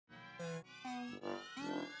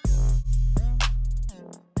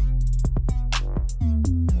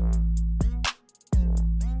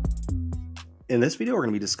In this video, we're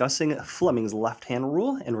going to be discussing Fleming's left-hand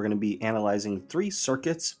rule, and we're going to be analyzing 3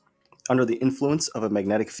 circuits under the influence of a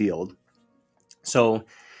magnetic field. So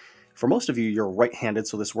for most of you, you're right-handed,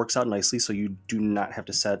 so this works out nicely, so you do not have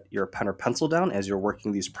to set your pen or pencil down as you're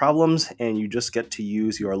working these problems, and you just get to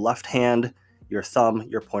use your left hand, your thumb,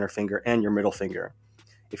 your pointer finger, and your middle finger.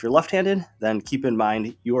 If you're left-handed, then keep in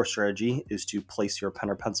mind your strategy is to place your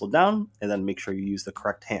pen or pencil down and then make sure you use the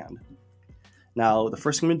correct hand. Now, the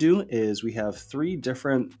first thing I'm going to do is we have 3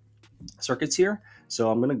 different circuits here. So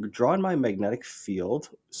I'm going to draw in my magnetic field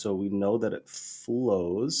so we know that it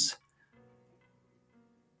flows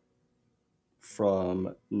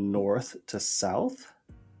from north to south.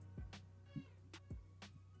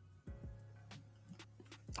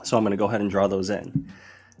 So I'm going to go ahead and draw those in.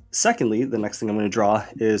 Secondly, the next thing I'm going to draw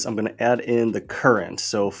is I'm going to add in the current.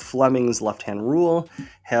 So Fleming's left-hand rule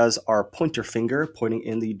has our pointer finger pointing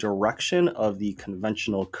in the direction of the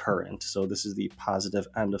conventional current. So this is the positive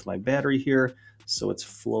end of my battery here. So it's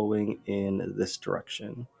flowing in this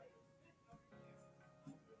direction.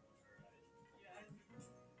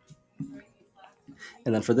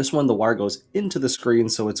 And then for this one, the wire goes into the screen.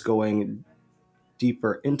 So it's going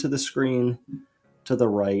deeper into the screen, to the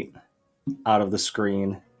right, out of the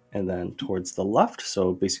screen, and then towards the left.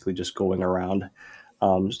 So basically just going around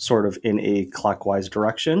sort of in a clockwise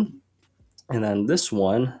direction. And then this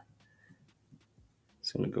one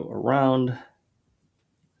is going to go around,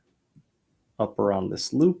 up around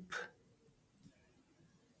this loop,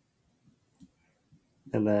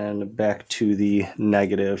 and then back to the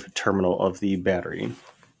negative terminal of the battery.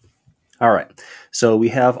 All right, so we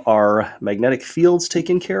have our magnetic fields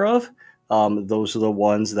taken care of. Those are the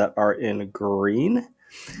ones that are in green.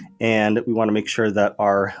 And we want to make sure that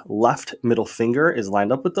our left middle finger is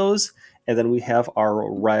lined up with those. And then we have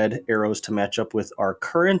our red arrows to match up with our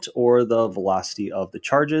current or the velocity of the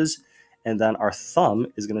charges. And then our thumb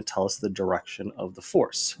is going to tell us the direction of the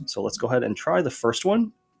force. So let's go ahead and try the first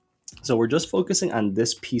one. So we're just focusing on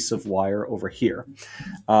this piece of wire over here.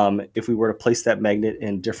 If we were to place that magnet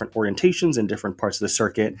in different orientations in different parts of the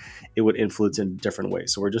circuit, it would influence in different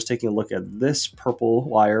ways. So we're just taking a look at this purple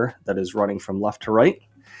wire that is running from left to right.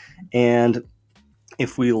 And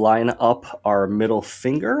if we line up our middle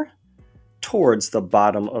finger towards the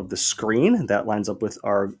bottom of the screen, that lines up with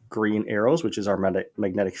our green arrows, which is our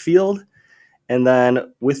magnetic field. And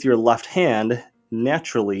then with your left hand,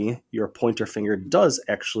 naturally, your pointer finger does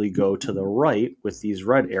actually go to the right with these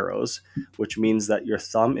red arrows, which means that your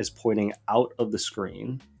thumb is pointing out of the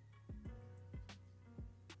screen.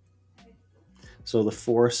 So the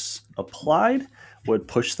force applied would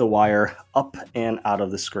push the wire up and out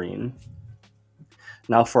of the screen.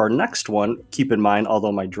 Now for our next one, keep in mind,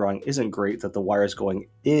 although my drawing isn't great, that the wire is going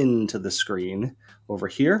into the screen over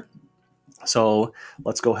here. So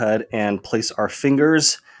let's go ahead and place our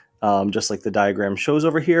fingers just like the diagram shows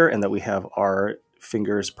over here, and that we have our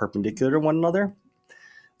fingers perpendicular to one another.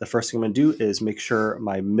 The first thing I'm going to do is make sure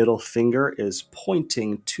my middle finger is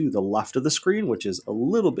pointing to the left of the screen, which is a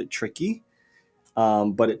little bit tricky,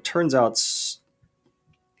 but it turns out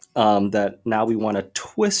that now we want to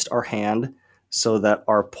twist our hand so that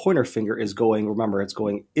our pointer finger is going, remember, it's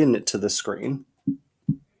going into the screen.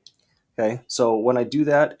 Okay, so when I do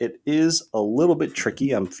that, it is a little bit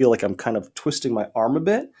tricky. I feel like I'm kind of twisting my arm a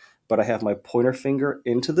bit, but I have my pointer finger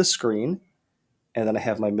into the screen, and then I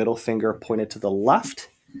have my middle finger pointed to the left,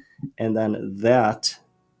 and then that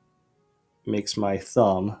makes my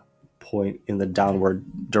thumb point in the downward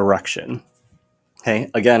direction. Okay,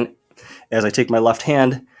 again, as I take my left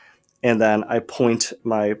hand, and then I point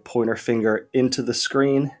my pointer finger into the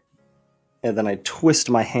screen, and then I twist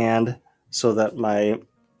my hand so that my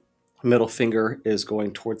middle finger is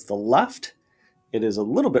going towards the left. It is a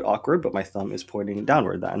little bit awkward, but my thumb is pointing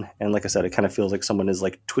downward then. And like I said, it kind of feels like someone is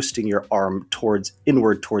like twisting your arm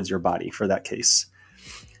inward towards your body for that case.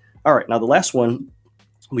 All right, now the last one,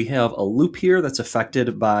 we have a loop here that's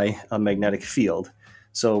affected by a magnetic field.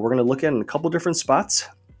 So we're going to look at it in a couple different spots.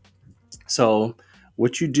 So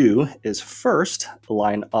what you do is first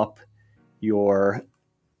line up your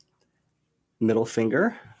middle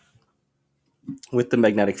finger with the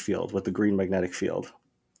magnetic field, with the green magnetic field.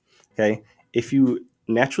 Okay, if you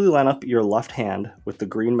naturally line up your left hand with the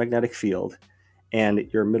green magnetic field and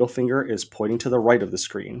your middle finger is pointing to the right of the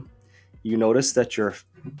screen, you notice that your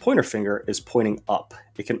pointer finger is pointing up.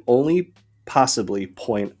 It can only possibly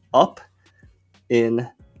point up, in,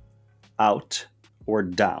 out, or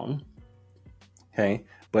down. Okay,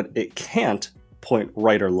 but it can't point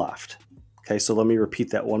right or left. Okay, so let me repeat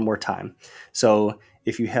that one more time. So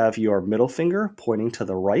if you have your middle finger pointing to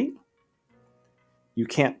the right, you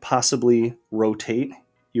can't possibly rotate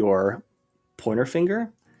your pointer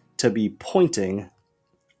finger to be pointing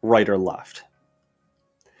right or left.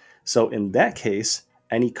 So in that case,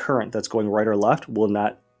 any current that's going right or left will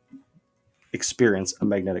not experience a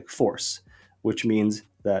magnetic force, which means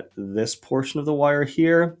that this portion of the wire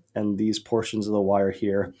here and these portions of the wire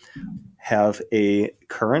here have a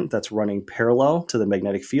current that's running parallel to the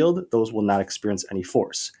magnetic field. Those will not experience any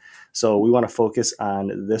force. So we want to focus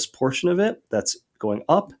on this portion of it that's going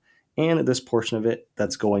up and this portion of it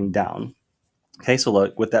that's going down. Okay, so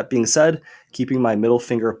look, with that being said, keeping my middle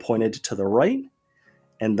finger pointed to the right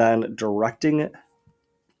and then directing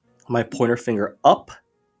my pointer finger up,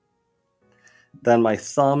 then my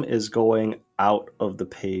thumb is going out of the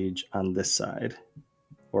page on this side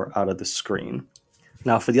or out of the screen.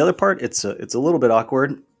 Now for the other part, it's a little bit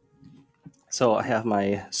awkward. So I have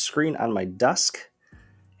my screen on my desk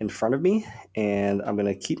in front of me, and I'm going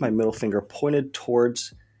to keep my middle finger pointed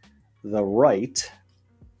towards the right,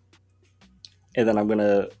 and then I'm going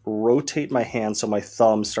to rotate my hand so my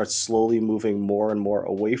thumb starts slowly moving more and more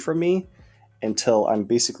away from me until I'm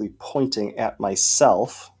basically pointing at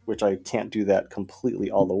myself, which I can't do that completely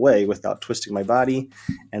all the way without twisting my body,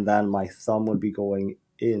 and then my thumb would be going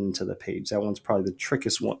into the page. That one's probably the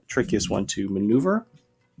trickiest one to maneuver,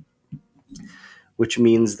 which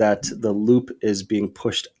means that the loop is being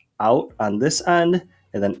pushed out on this end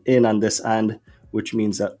and then in on this end, which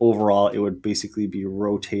means that overall it would basically be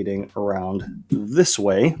rotating around this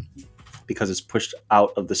way because it's pushed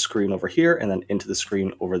out of the screen over here and then into the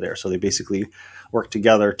screen over there. So they basically work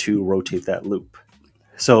together to rotate that loop.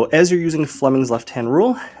 So as you're using Fleming's left-hand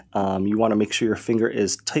rule, you want to make sure your finger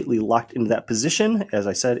is tightly locked into that position. As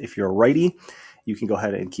I said, if you're a righty, you can go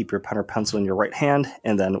ahead and keep your pen or pencil in your right hand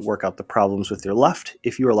and then work out the problems with your left.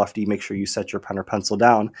 If you're a lefty, make sure you set your pen or pencil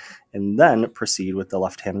down and then proceed with the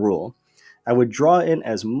left-hand rule. I would draw in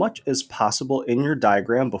as much as possible in your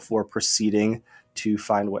diagram before proceeding to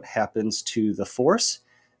find what happens to the force.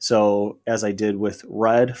 So as I did with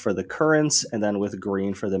red for the currents and then with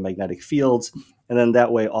green for the magnetic fields, and then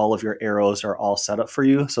that way all of your arrows are all set up for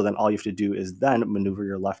you. So then all you have to do is then maneuver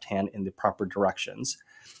your left hand in the proper directions.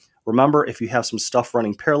 Remember, if you have some stuff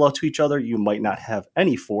running parallel to each other, you might not have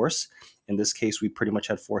any force. In this case, we pretty much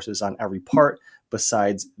had forces on every part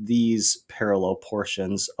besides these parallel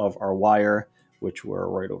portions of our wire, which were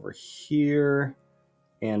right over here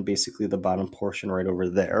and basically the bottom portion right over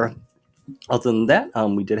there. Other than that,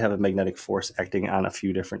 we did have a magnetic force acting on a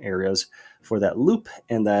few different areas for that loop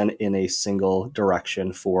and then in a single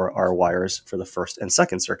direction for our wires for the first and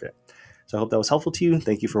second circuit. So I hope that was helpful to you.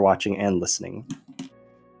 Thank you for watching and listening.